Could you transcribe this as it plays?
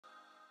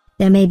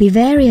There may be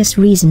various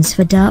reasons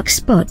for dark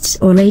spots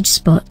or age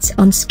spots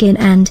on skin,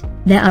 and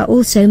there are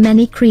also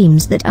many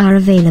creams that are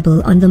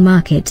available on the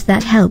market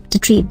that help to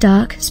treat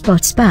dark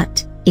spots.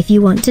 But if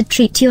you want to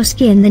treat your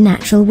skin the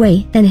natural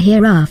way, then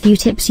here are a few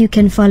tips you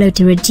can follow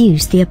to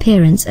reduce the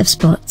appearance of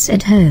spots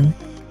at home.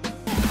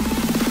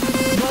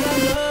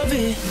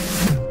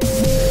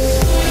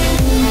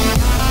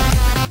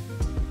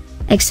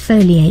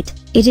 Exfoliate.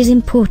 It is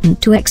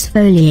important to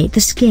exfoliate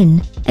the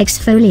skin.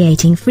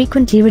 Exfoliating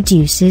frequently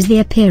reduces the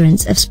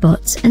appearance of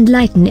spots and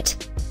lighten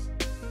it.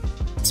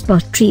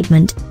 Spot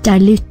treatment.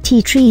 Dilute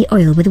tea tree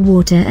oil with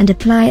water and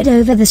apply it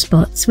over the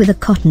spots with a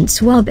cotton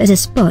swab as a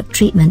spot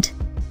treatment.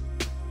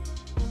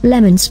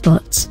 Lemon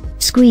spots.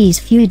 Squeeze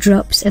few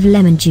drops of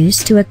lemon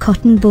juice to a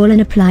cotton ball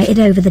and apply it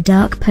over the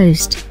dark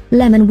post.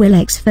 Lemon will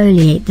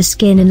exfoliate the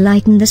skin and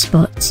lighten the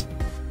spots.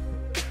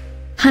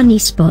 Honey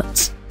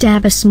spots.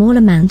 Dab a small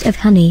amount of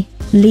honey,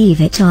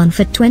 leave it on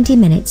for 20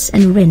 minutes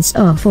and rinse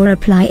off or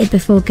apply it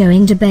before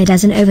going to bed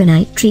as an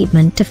overnight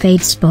treatment to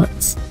fade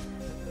spots.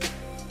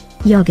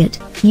 Yogurt.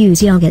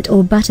 Use yogurt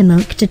or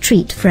buttermilk to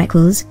treat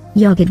freckles.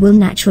 Yogurt will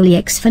naturally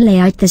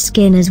exfoliate the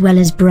skin as well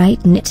as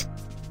brighten it.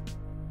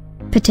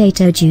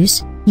 Potato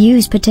juice.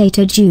 Use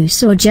potato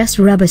juice or just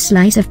rub a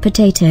slice of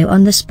potato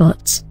on the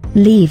spots,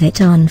 leave it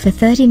on for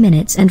 30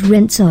 minutes and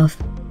rinse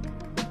off.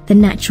 The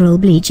natural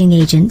bleaching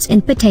agents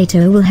in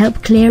potato will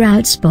help clear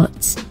out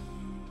spots.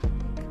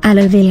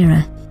 Aloe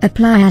vera.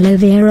 Apply aloe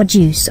vera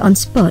juice on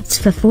spots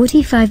for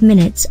 45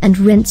 minutes and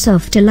rinse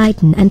off to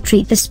lighten and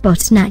treat the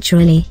spots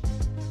naturally.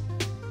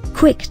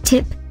 Quick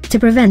tip: to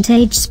prevent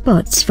age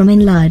spots from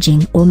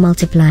enlarging or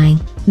multiplying,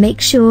 make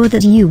sure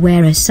that you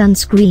wear a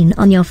sunscreen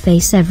on your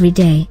face every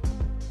day.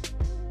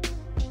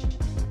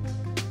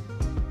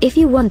 If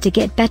you want to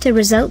get better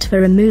result for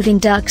removing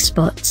dark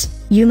spots,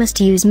 you must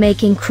use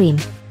making cream.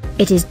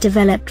 It is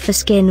developed for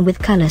skin with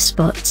color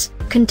spots,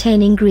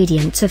 contain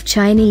ingredients of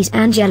Chinese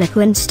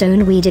angelica and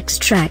stoneweed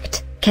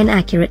extract, can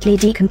accurately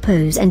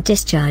decompose and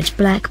discharge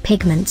black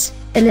pigments,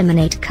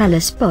 eliminate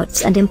color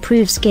spots and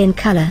improve skin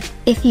color.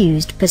 If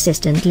used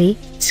persistently,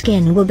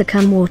 skin will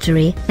become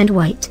watery and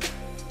white.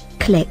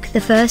 Click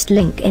the first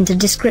link in the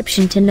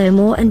description to know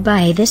more and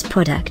buy this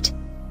product.